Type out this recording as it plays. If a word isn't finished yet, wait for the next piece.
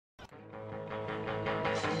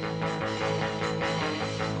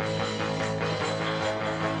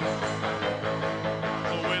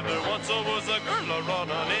a girl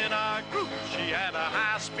a-running in a group. She had a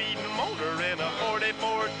high-speed motor in a 40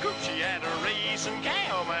 Ford coupe. She had a racing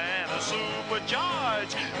cam and a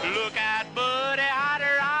supercharged. Look at Buddy, hot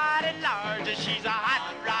rod at large. She's a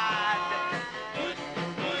hot rod.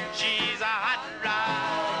 She's a hot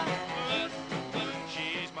rod.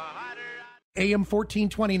 She's my hot rod. AM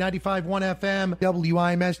 1420, 95.1 FM,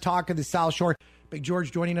 WIMS, Talk of the South Shore. Big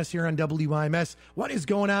George joining us here on WIMS. What is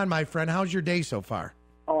going on, my friend? How's your day so far?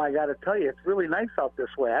 Oh, I got to tell you, it's really nice out this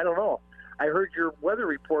way. I don't know. I heard your weather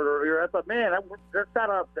report earlier. I thought, man,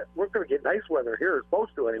 we're going to get nice weather here. It's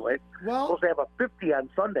supposed to anyway. Well, supposed to have a 50 on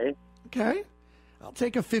Sunday. Okay. I'll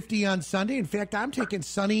take a 50 on Sunday. In fact, I'm taking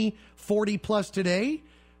sunny 40 plus today.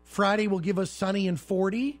 Friday will give us sunny and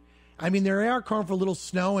 40. I mean, there are calling for a little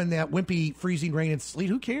snow and that wimpy freezing rain and sleet.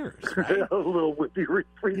 Who cares? Right? A little wimpy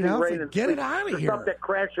freezing rain and get sleet. it out of here. Stuff that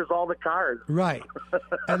crashes all the cars. Right.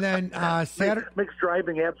 And then Saturday makes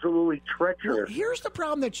driving absolutely treacherous. Well, here's the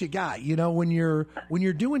problem that you got. You know, when you're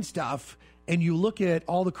doing stuff and you look at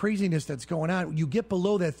all the craziness that's going on, you get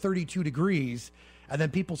below that 32 degrees. And then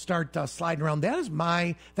people start sliding around. That is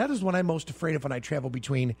what I'm most afraid of when I travel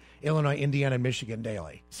between Illinois, Indiana, and Michigan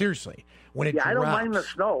daily. Seriously, when it drops. I don't mind the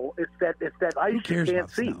snow. It's that ice you can't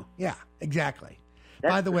see. Snow? Yeah, exactly. That's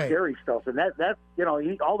By the way, scary stuff, and that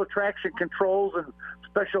all the traction controls and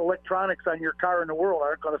special electronics on your car in the world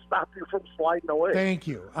aren't going to stop you from sliding away. Thank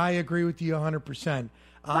you. I agree with you 100%.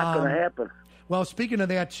 Not going to happen. Well, speaking of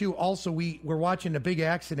that too, also we're watching a big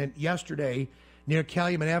accident yesterday near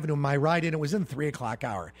Calumet Avenue. My ride in, it was in the 3 o'clock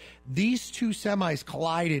hour. These two semis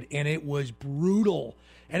collided, and it was brutal.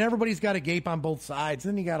 And everybody's got a gape on both sides.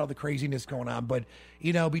 And then you got all the craziness going on. But,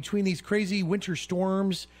 you know, between these crazy winter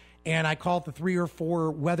storms, and I call it the 3 or 4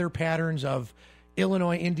 weather patterns of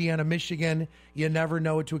Illinois, Indiana, Michigan, you never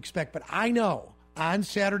know what to expect. But I know on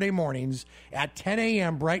Saturday mornings at 10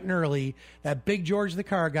 a.m. bright and early, that Big George the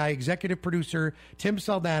Carguy, executive producer, Tim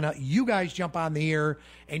Saldana, you guys jump on the air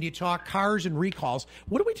and you talk cars and recalls.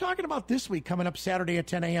 What are we talking about this week coming up Saturday at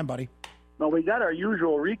 10 a.m., buddy? Well, we got our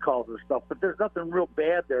usual recalls and stuff, but there's nothing real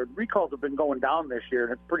bad there. Recalls have been going down this year,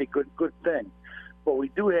 and it's a pretty good thing. But we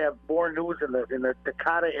do have more news in the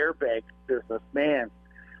Takata airbag business. Man,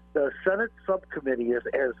 the Senate subcommittee has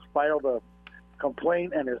filed a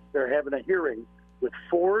complaint, and they're having a hearing with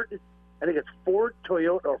Ford. I think it's Ford,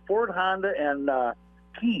 Toyota, or Ford, Honda, and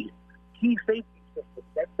Key Safety Systems.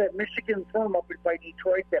 That's that Michigan firm up by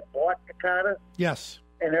Detroit that bought Takata. Yes.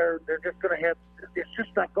 And they're just going to have, it's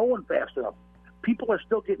just not going fast enough. People are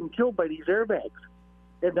still getting killed by these airbags,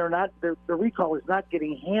 and the recall is not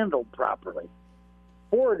getting handled properly.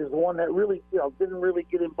 Ford is the one that really, didn't really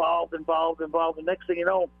get involved. The next thing you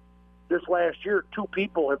know, this last year, 2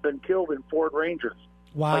 people have been killed in Ford Rangers.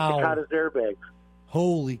 Wow. By Takata's airbags.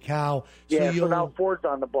 Holy cow. So now Ford's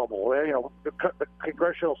on the bubble. The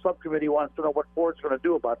congressional subcommittee wants to know what Ford's going to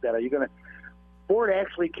do about that. Ford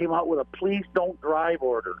actually came out with a please don't drive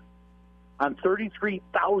order on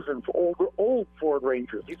 33,000 old Ford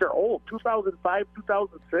Rangers. These are old, 2005,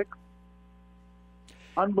 2006.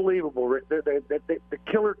 Unbelievable, Rick. The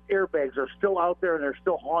killer airbags are still out there, and they're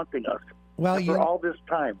still haunting us. Well, for all this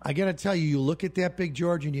time. I got to tell you, you look at that, Big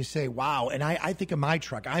George, and you say, wow. And I think of my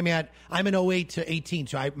truck. I'm an 08 to 18,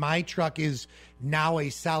 so my truck is now a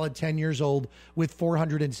solid 10 years old with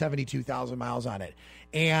 472,000 miles on it.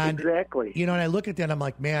 And, exactly. And I look at that, and I'm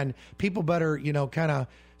like, man, people better, kind of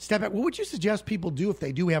step back. What would you suggest people do if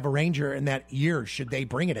they do have a Ranger in that year? Should they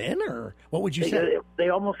bring it in, or what would you say? They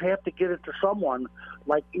almost have to get it to someone,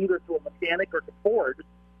 like either to a mechanic or to Ford.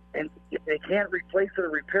 And if they can't replace it or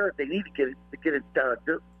repair it, they need to get it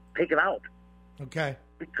taken out. Okay.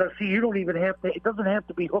 Because you don't even have to. It doesn't have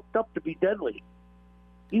to be hooked up to be deadly.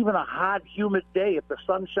 Even a hot, humid day, if the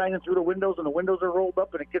sun's shining through the windows and the windows are rolled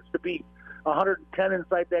up and it gets to be 110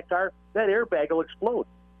 inside that car, that airbag will explode.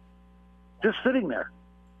 Just sitting there.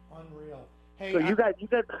 Unreal. Hey, so you got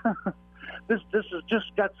this has just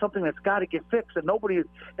got something that's got to get fixed, and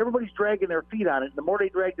everybody's dragging their feet on it. And the more they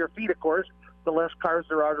drag their feet, of course, the less cars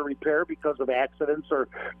there are to repair because of accidents or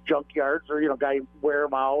junkyards or guys wear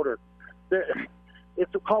them out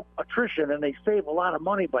it's called attrition, and they save a lot of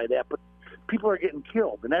money by that. But people are getting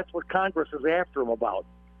killed, and that's what Congress is after them about.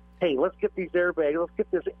 Hey, let's get these airbags, let's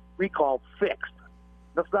get this recall fixed.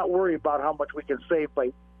 Let's not worry about how much we can save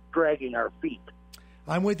by dragging our feet.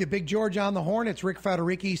 I'm with you, Big George on the horn. It's Ric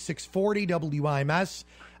Federighi, 640 WIMS.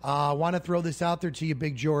 I want to throw this out there to you,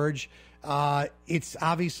 Big George. It's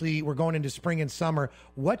obviously we're going into spring and summer.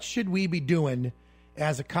 What should we be doing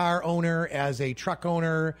as a car owner, as a truck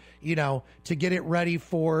owner, to get it ready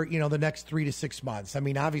for, the next 3 to 6 months? I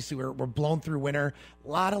mean, obviously we're blown through winter, a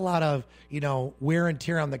lot of, wear and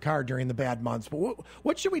tear on the car during the bad months. But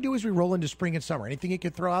what should we do as we roll into spring and summer? Anything you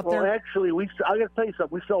could throw out there? Well, actually, I got to tell you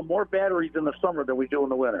something. We sell more batteries in the summer than we do in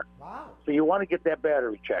the winter. Wow. So you want to get that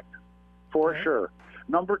battery checked for sure.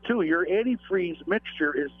 Number 2, your antifreeze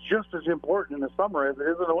mixture is just as important in the summer as it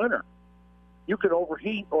is in the winter. You could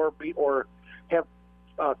overheat or have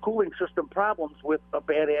cooling system problems with a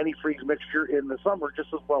bad antifreeze mixture in the summer just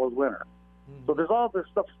as well as winter. So there's all this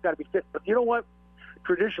stuff that's got to be fixed. But you know what?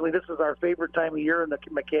 Traditionally, this is our favorite time of year in the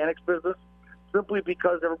mechanics business, simply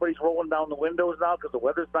because everybody's rolling down the windows now because the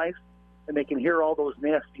weather's nice, and they can hear all those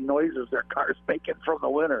nasty noises their car's making from the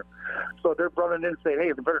winter. So they're running in saying,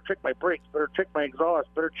 hey, they better check my brakes, better check my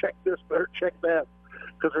exhaust, better check this, better check that,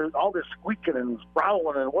 because there's all this squeaking and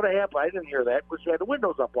growling, and what happened? I didn't hear that because you had the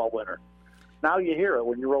windows up all winter. Now you hear it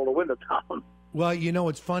when you roll the window down. Well,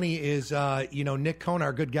 what's funny is, Nick Cohn,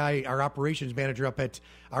 our good guy, our operations manager up at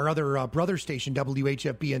our other brother station,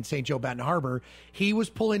 WHFB in St. Joe, Benton Harbor, he was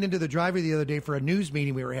pulling into the driveway the other day for a news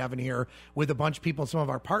meeting we were having here with a bunch of people and some of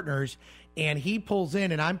our partners, and he pulls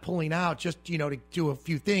in, and I'm pulling out just, to do a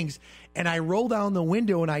few things, and I roll down the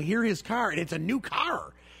window, and I hear his car, and it's a new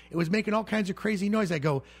car. It was making all kinds of crazy noise. I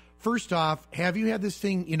go, first off, have you had this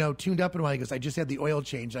thing, tuned up in a while? He goes, I just had the oil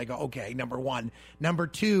change. I go, okay, number 1. Number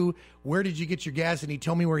 2, where did you get your gas? And he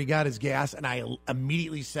told me where he got his gas. And I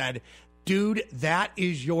immediately said, dude, that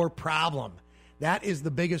is your problem. That is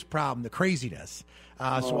the biggest problem, the craziness.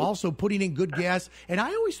 So also putting in good gas. And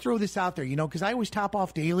I always throw this out there, because I always top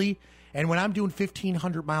off daily. And when I'm doing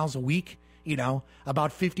 1,500 miles a week,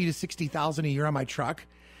 about 50 to 60,000 a year on my truck,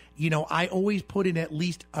 I always put in at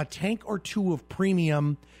least a tank or 2 of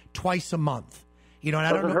premium twice a month. And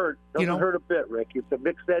I don't know. Hurt. Doesn't hurt a bit, Rick. You have to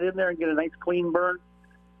mix that in there and get a nice clean burn.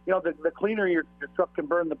 The cleaner your truck can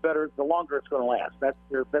burn, the longer it's going to last.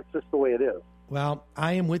 That's just the way it is. Well,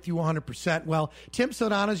 I am with you 100%. Well, Tim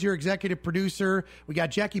Saldana's your executive producer. We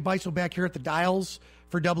got Jackie Beisel back here at the dials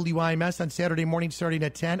for WIMS on Saturday morning starting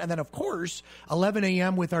at 10. And then, of course, 11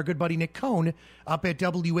 a.m. with our good buddy Nick Cohn up at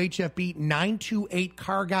WHFB 928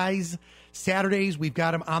 Car Guys. Saturdays, we've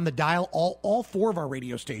got him on the dial, all 4 of our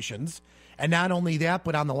radio stations. And not only that,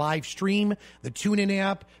 but on the live stream, the TuneIn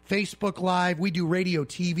app, Facebook Live. We do radio,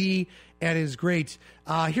 TV, and it is great.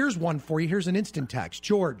 Here's one for you. Here's an instant text.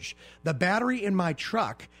 George, the battery in my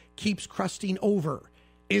truck keeps crusting over.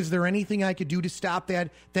 Is there anything I could do to stop that?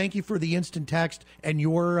 Thank you for the instant text and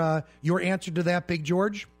your answer to that, Big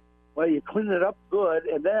George. Well, you clean it up good,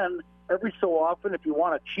 and then every so often, if you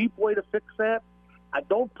want a cheap way to fix that, I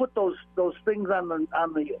don't put those things on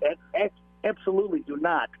the absolutely do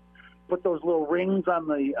not put those little rings on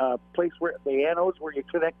the place where the anodes where you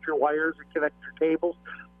connect your wires and connect your cables.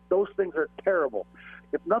 Those things are terrible.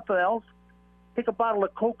 If nothing else, take a bottle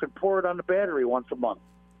of Coke and pour it on the battery once a month.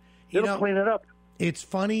 It'll clean it up. It's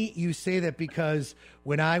funny you say that because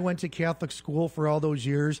when I went to Catholic school for all those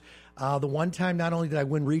years, the one time not only did I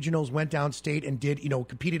win regionals, went downstate and did,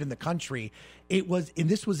 competed in the country, and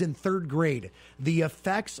this was in 3rd grade, the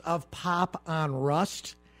effects of pop on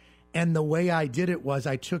rust. And the way I did it was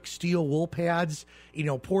I took steel wool pads,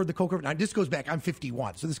 poured the Coke over. Now, this goes back, I'm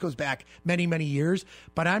 51, so this goes back many, many years.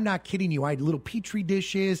 But I'm not kidding you. I had little Petri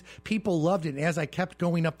dishes. People loved it. And as I kept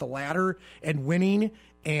going up the ladder and winning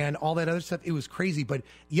and all that other stuff, it was crazy. But,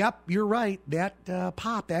 yep, you're right. That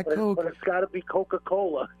pop, that Coke. But it's got to be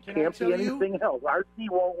Coca-Cola. It can't be anything else. RC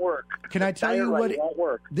won't work. Can I tell you what? Won't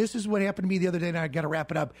work. This is what happened to me the other day, and I got to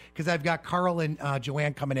wrap it up because I've got Carl and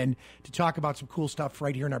Joanne coming in to talk about some cool stuff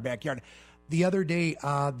right here in our backyard. The other day,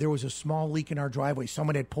 there was a small leak in our driveway.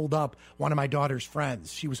 Someone had pulled up one of my daughter's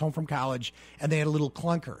friends. She was home from college, and they had a little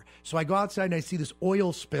clunker. So I go outside, and I see this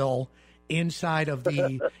oil spill inside of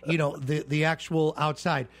the, the actual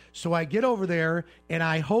outside. So I get over there, and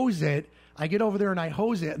I hose it.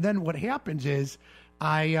 And then what happens is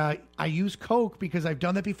I use Coke because I've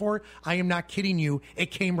done that before. I am not kidding you.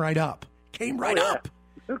 It came right up. Up.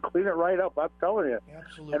 Clean it right up, I'm telling you.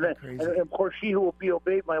 Absolutely crazy. And of course, she who will be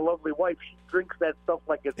obeyed, my lovely wife, she drinks that stuff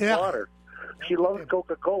like it's water. She loves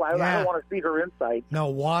Coca-Cola. I don't want to see her inside. No,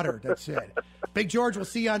 water. That's it. Big George, we'll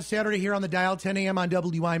see you on Saturday here on the dial, 10 a.m. on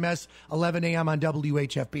WIMS, 11 a.m. on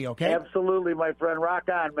WHFB, okay? Absolutely, my friend. Rock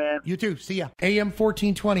on, man. You too. See ya. AM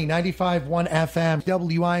 1420, 95.1 FM,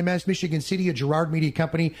 WIMS, Michigan City, a Girard Media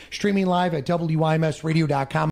Company, streaming live at WIMSradio.com.